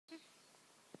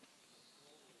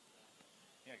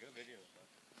good video.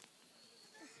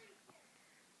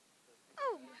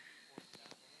 Oh!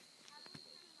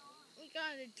 We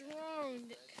got a drone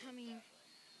coming.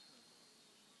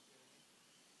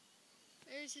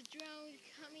 There's a drone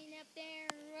coming up there.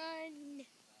 Run!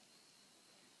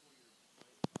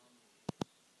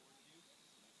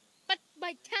 But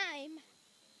by time,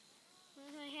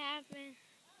 what I happen?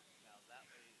 Now that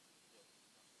way, look,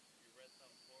 your red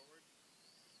thumb forward,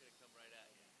 it's gonna come right at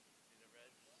you. See the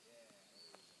red? Yeah. See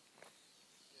what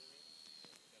I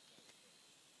mean?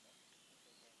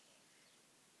 That's not it.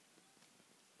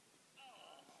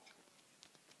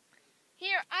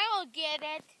 Here, I will get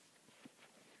it.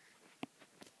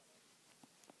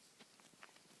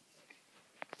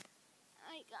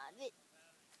 I got it.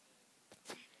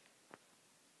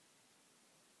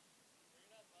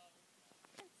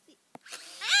 Let's see.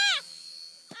 Ah!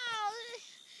 Oh,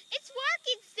 it's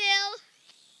working still.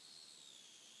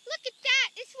 Look at that.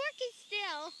 It's working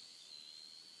still.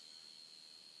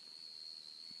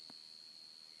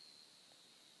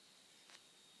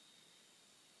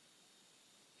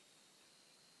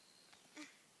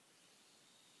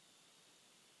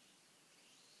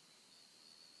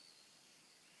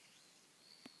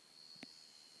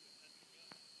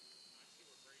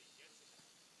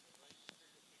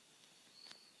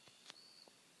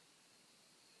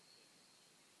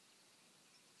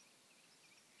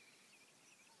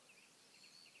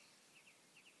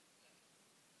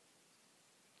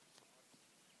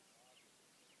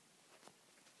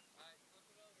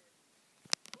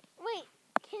 Wait,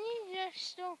 can you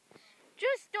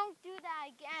just don't do that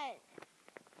again.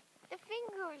 The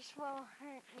fingers will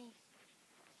hurt me.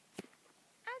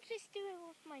 I'll just do it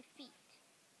with my feet.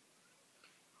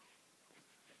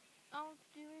 I'll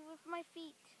do it with my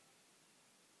feet.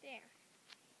 There.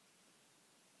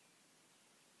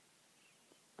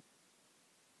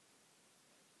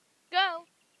 Go.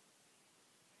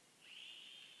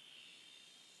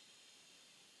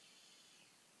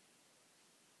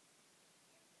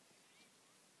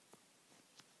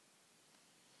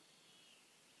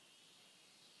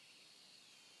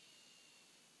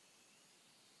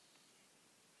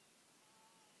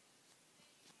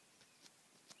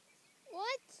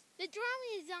 What? The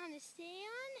drone is on the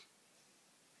stand?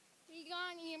 We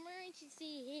got an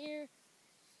emergency here.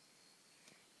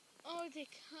 Oh, it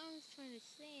comes from the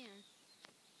sand.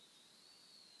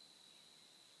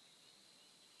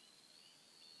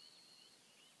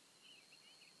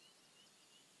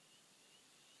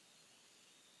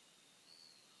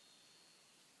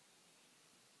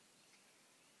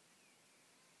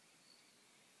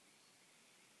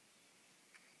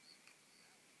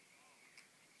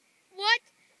 What?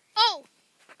 Oh!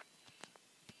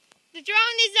 The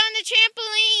drone is on the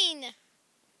trampoline!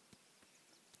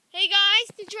 Hey guys,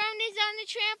 the drone is on the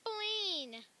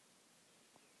trampoline!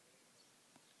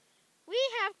 We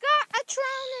have got a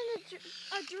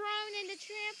drone in the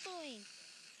trampoline.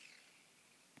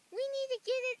 We need to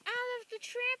get it out of the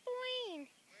trampoline.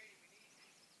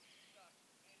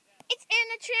 It's in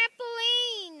the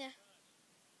trampoline.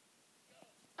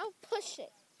 I'll push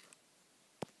it.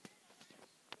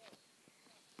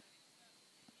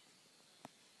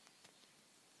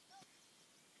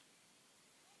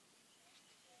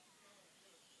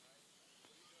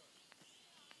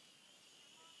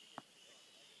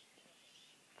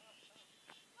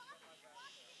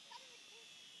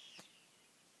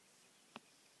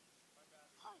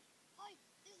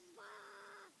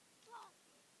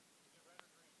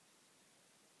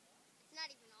 It's not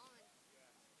even on.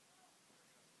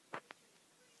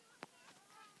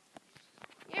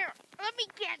 Here, let me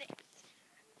get it.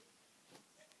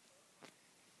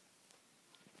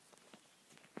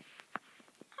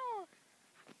 Oh,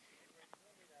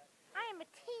 I am a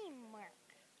teamwork.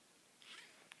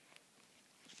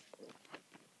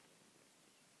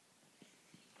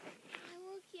 I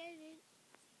will get it.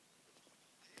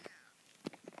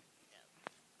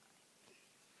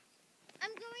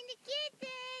 I'm going to get it.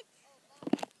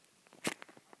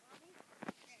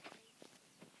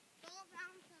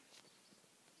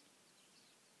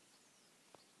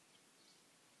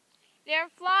 There,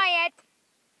 fly it.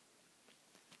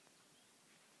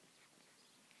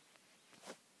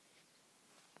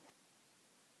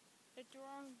 The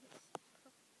drone is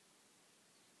perfect.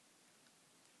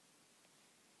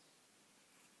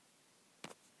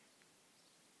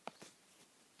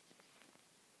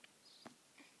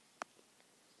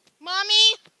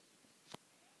 Mommy,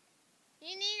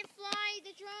 you need to fly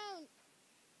the drone.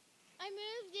 I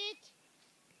moved it.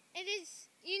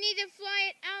 You need to fly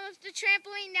it out of the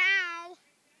trampoline now.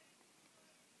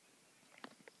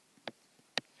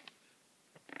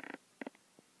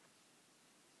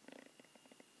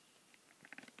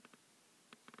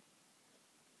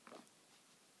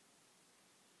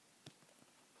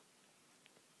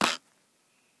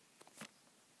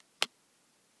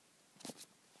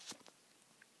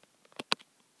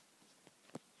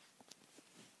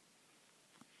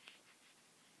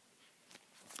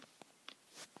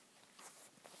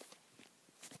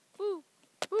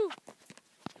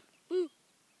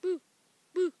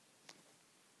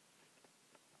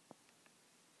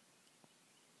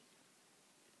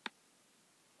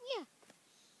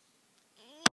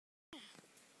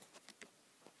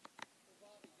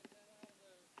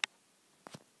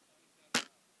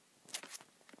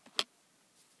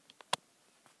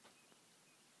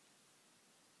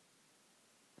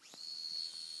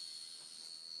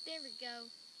 There we go.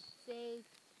 Save.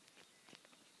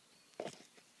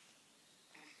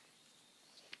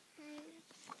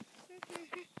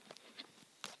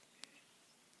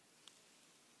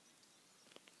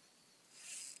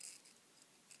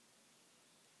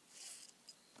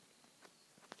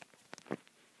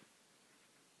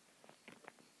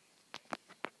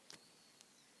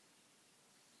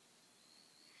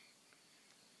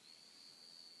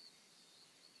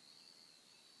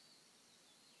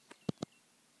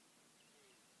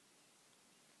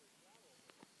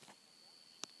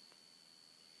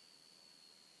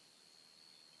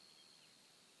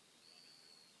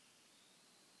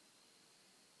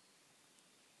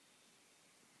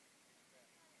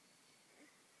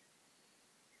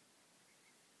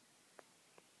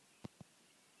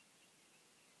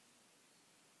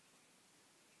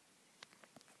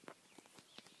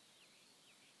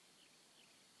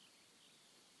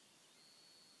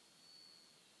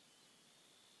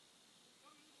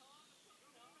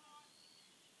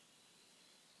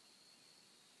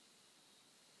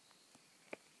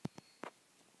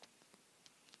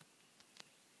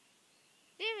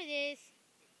 There it is.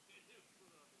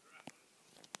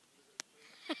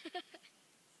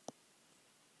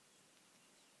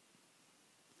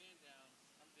 Man down.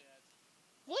 I'm dead.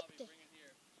 What Bobby, the? bring it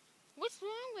here. What's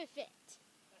wrong with it?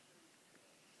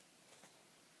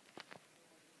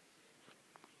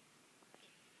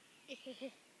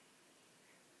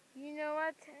 You know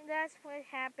what? That's what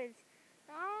happens.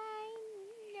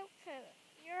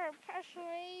 You're a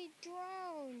personally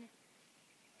drone.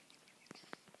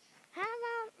 How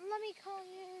about let me call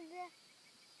you that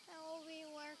will be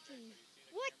working.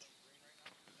 What?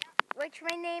 Write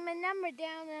my name and number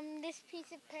down on this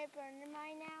piece of paper. Am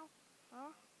I now?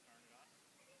 Huh?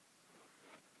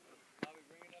 Bobby,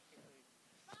 bring it up here, please.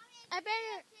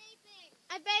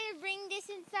 I better bring this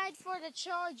inside for the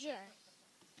charger.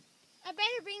 I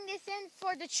better bring this in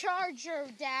for the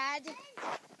charger, Dad.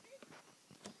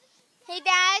 Hey,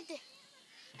 Dad.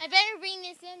 I better bring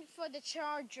this in for the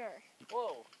charger.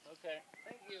 Whoa. Okay.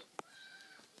 Thank you.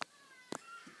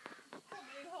 I'm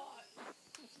being hot.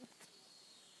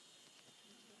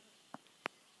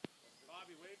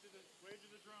 Bobby, wave to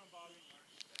the drone, Bobby.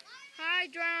 Hi,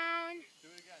 drone. Do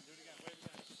it again. Wave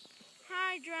again.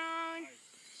 Hi, drone.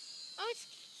 Nice. Oh, it's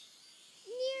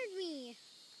near me.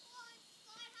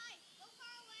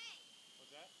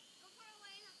 What's that?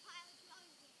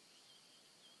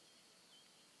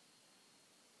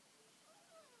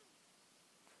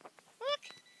 Look,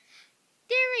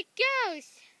 there it goes.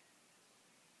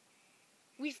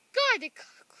 We've got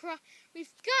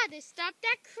to stop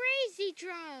that crazy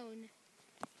drone.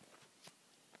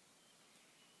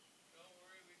 Don't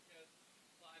worry, we've got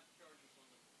 5 charges on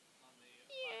the 5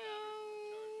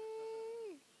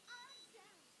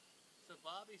 Awesome. So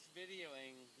Bobby's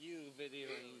videoing you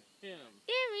videoing him.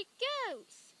 There it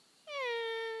goes.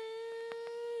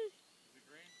 Is it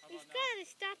green? How We've about got to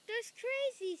stop those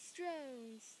crazy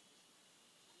drones.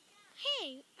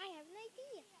 Hey, I have an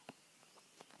idea.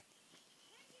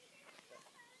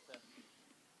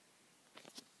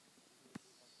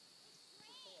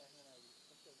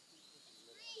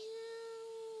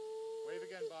 Wave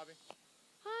again, Bobby.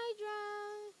 Hi,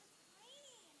 drone.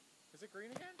 Is it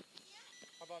green again?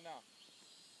 How about now?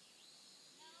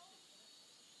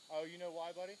 Oh, you know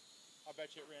why, buddy? I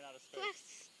bet you it ran out of space.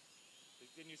 Plus,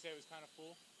 Didn't you say it was kind of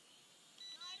full?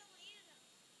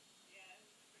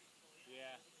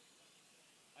 Yeah.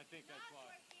 I think that's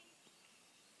why.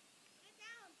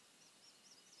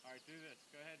 Alright, do this.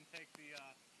 Go ahead and take the,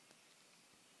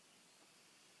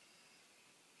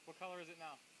 what color is it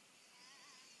now?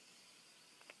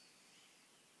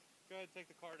 Go ahead and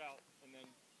take the card out and then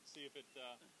see if it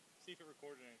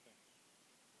recorded anything.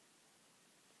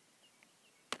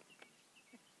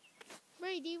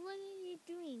 Brady, what are you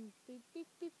doing? Beep, beep,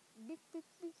 beep, beep, beep,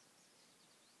 beep.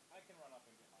 I can run up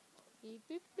and get my card. Beep,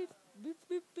 beep, beep, beep,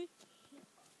 beep, beep.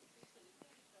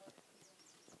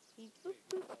 Beep, boop,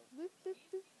 boop, boop, boop,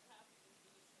 boop.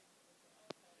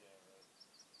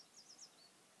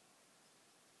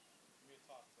 Give me a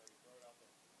toss, buddy. Throw it out there.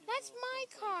 That's my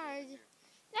card.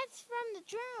 That's from the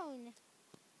drone.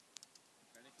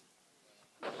 Ready?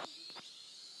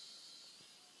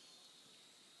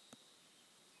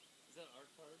 Is that our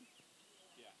card?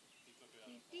 Yeah. He took it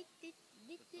out. Beep, beep, beep,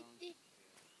 beep, beep, beep.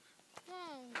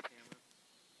 Phone. Camera.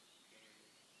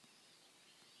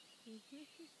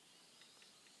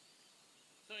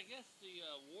 So I guess the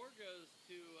war goes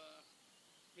to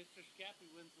Mr. Scappy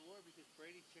wins the war because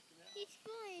Brady chickened out. He's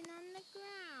flying on the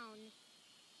ground.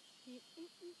 Who's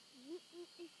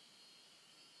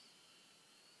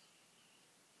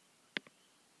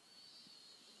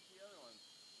the other one?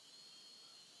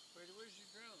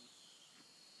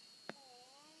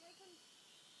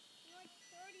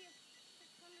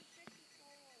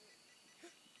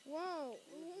 Whoa.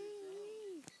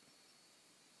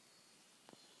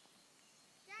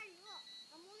 Daddy, look.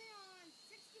 I'm only on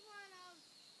 61 of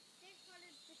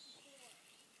 654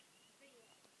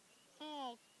 videos.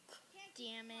 Oh, Can't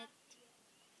damn it.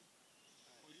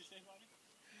 What'd you say, Bobby?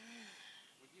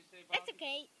 What'd you say, That's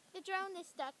okay. The drone is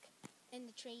stuck in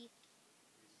the tree.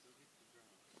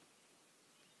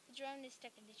 The drone is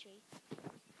stuck in the tree.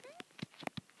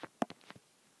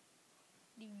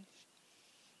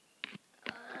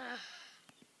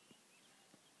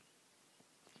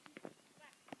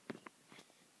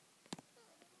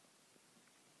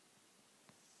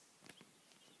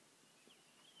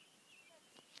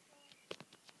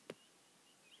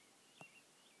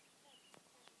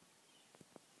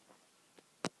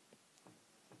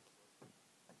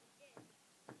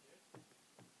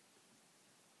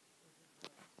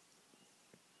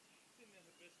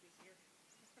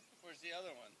 Where's the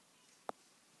other one?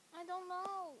 I don't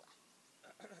know.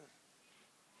 I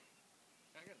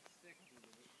got a stick. Here.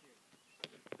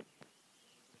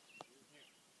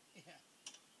 Yeah.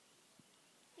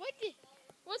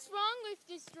 What's wrong with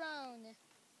this drone?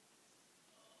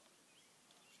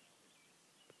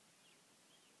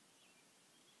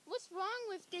 What's wrong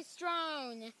with this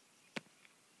drone?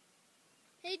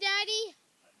 Hey, Daddy.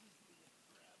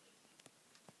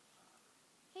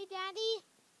 Hey, Daddy.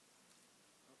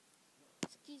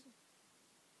 Excuse me.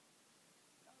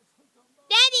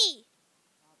 Daddy!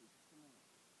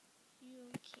 You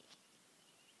okay?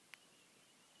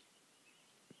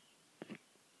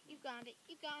 You got it.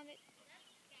 You got it. You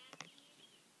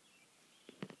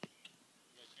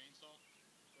got a chainsaw?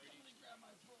 Brady? Let me grab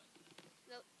my foot. Brady,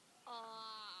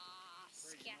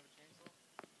 you have a chainsaw?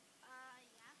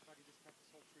 yeah. If I could just cut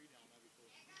this whole tree down, that'd be cool.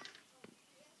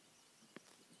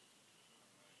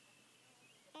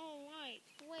 All right.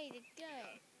 Way to go.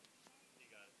 You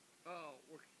got it. Oh,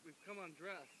 we've come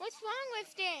undressed. What's wrong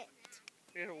with it?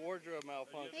 We had a wardrobe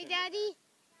malfunction. Hey, Daddy.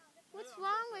 What's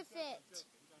wrong with it?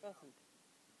 Nothing.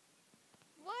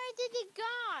 Where did it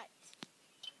got?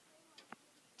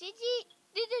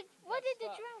 What did the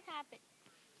drone happen?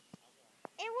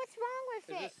 And what's wrong with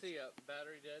Is it? this the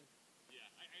battery dead? Yeah,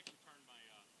 I actually turned my,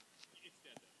 it's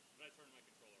dead though, but I turned my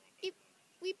controller off.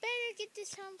 We better get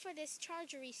this home for this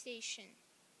chargery station.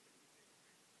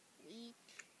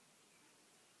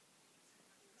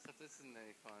 Except this isn't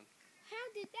any fun. How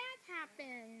did that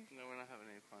happen? No, we're not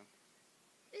having any fun.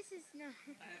 This is not.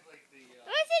 I have like the,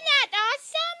 Wasn't that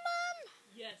awesome, Mom?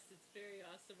 Yes, it's very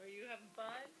awesome. Are you having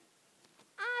fun?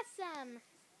 Awesome.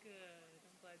 Good.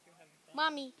 I'm glad you're having fun.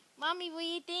 Mommy, what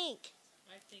do you think?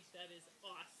 I think that is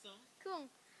awesome. Cool.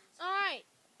 All right,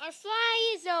 our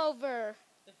fly is over.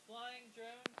 The flying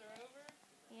drones are over.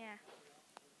 Yeah.